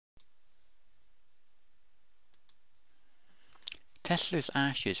Tesla's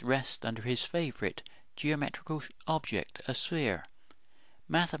ashes rest under his favourite geometrical object, a sphere.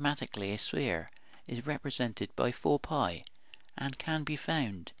 Mathematically, a sphere is represented by 4 pi and can be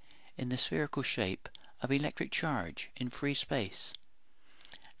found in the spherical shape of electric charge in free space.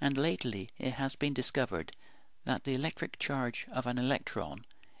 And lately it has been discovered that the electric charge of an electron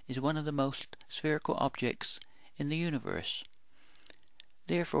is one of the most spherical objects in the universe.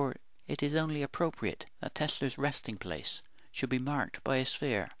 Therefore, it is only appropriate that Tesla's resting place should be marked by a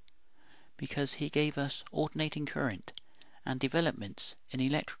sphere, because he gave us alternating current and developments in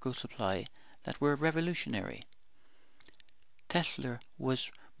electrical supply that were revolutionary. Tesla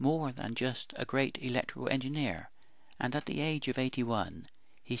was more than just a great electrical engineer, and at the age of 81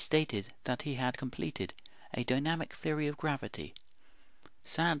 he stated that he had completed a dynamic theory of gravity.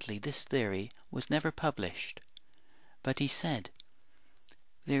 Sadly, this theory was never published, but he said,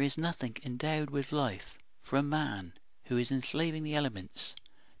 "There is nothing endowed with life from man who is enslaving the elements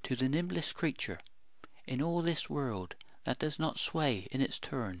to the nimblest creature in all this world that does not sway in its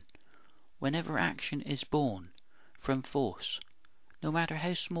turn. Whenever action is born from force, no matter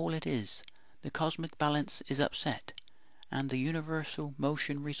how small it is, the cosmic balance is upset, and the universal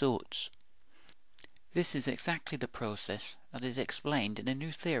motion resorts." This is exactly the process that is explained in a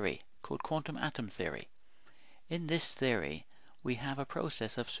new theory called quantum atom theory. In this theory, we have a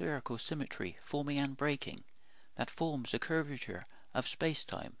process of spherical symmetry forming and breaking that forms the curvature of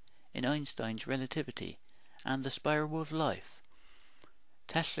space-time in Einstein's relativity and the spiral of life.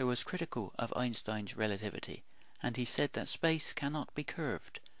 Tesla was critical of Einstein's relativity, and he said that space cannot be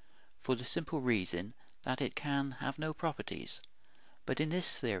curved, for the simple reason that it can have no properties. But in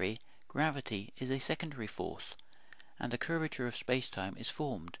this theory, gravity is a secondary force, and the curvature of space-time is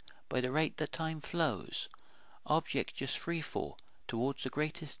formed by the rate that time flows. Objects just freefall towards the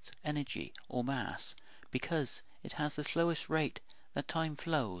greatest energy or mass because it has the slowest rate that time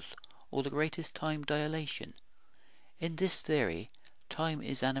flows, or the greatest time dilation. In this theory, time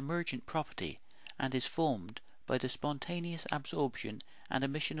is an emergent property and is formed by the spontaneous absorption and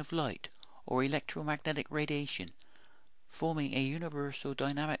emission of light or electromagnetic radiation, forming a universal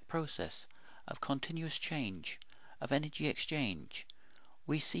dynamic process of continuous change, of energy exchange.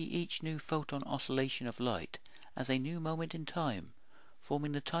 We see each new photon oscillation of light as a new moment in time,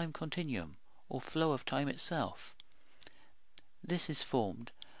 forming the time continuum or flow of time itself. This is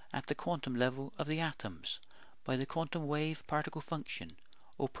formed at the quantum level of the atoms by the quantum wave particle function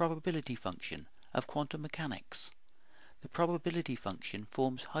or probability function of quantum mechanics. The probability function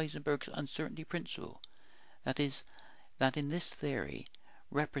forms Heisenberg's uncertainty principle, that is, that in this theory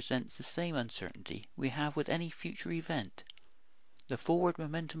represents the same uncertainty we have with any future event. The forward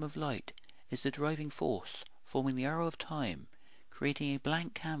momentum of light is the driving force forming the arrow of time, creating a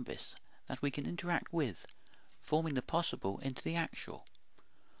blank canvas that we can interact with, forming the possible into the actual.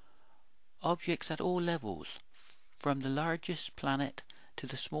 Objects at all levels, from the largest planet to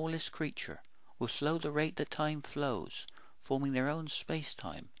the smallest creature, will slow the rate that time flows, forming their own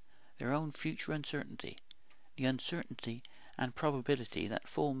space-time, their own future uncertainty, the uncertainty and probability that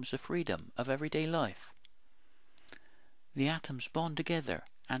forms the freedom of everyday life. The atoms bond together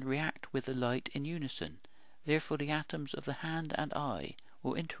and react with the light in unison. Therefore the atoms of the hand and eye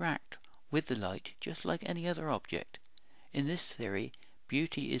will interact with the light just like any other object. In this theory,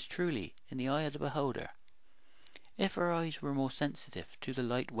 beauty is truly in the eye of the beholder. If our eyes were more sensitive to the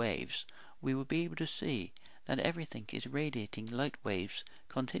light waves, we would be able to see that everything is radiating light waves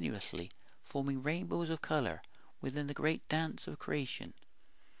continuously, forming rainbows of colour within the great dance of creation.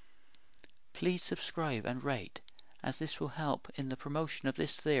 Please subscribe and rate, as this will help in the promotion of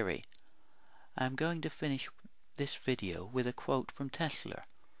this theory. I am going to finish this video with a quote from Tesla.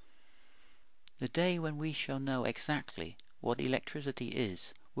 "The day when we shall know exactly what electricity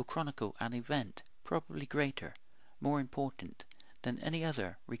is will chronicle an event probably greater, more important than any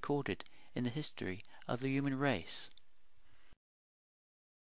other recorded in the history of the human race."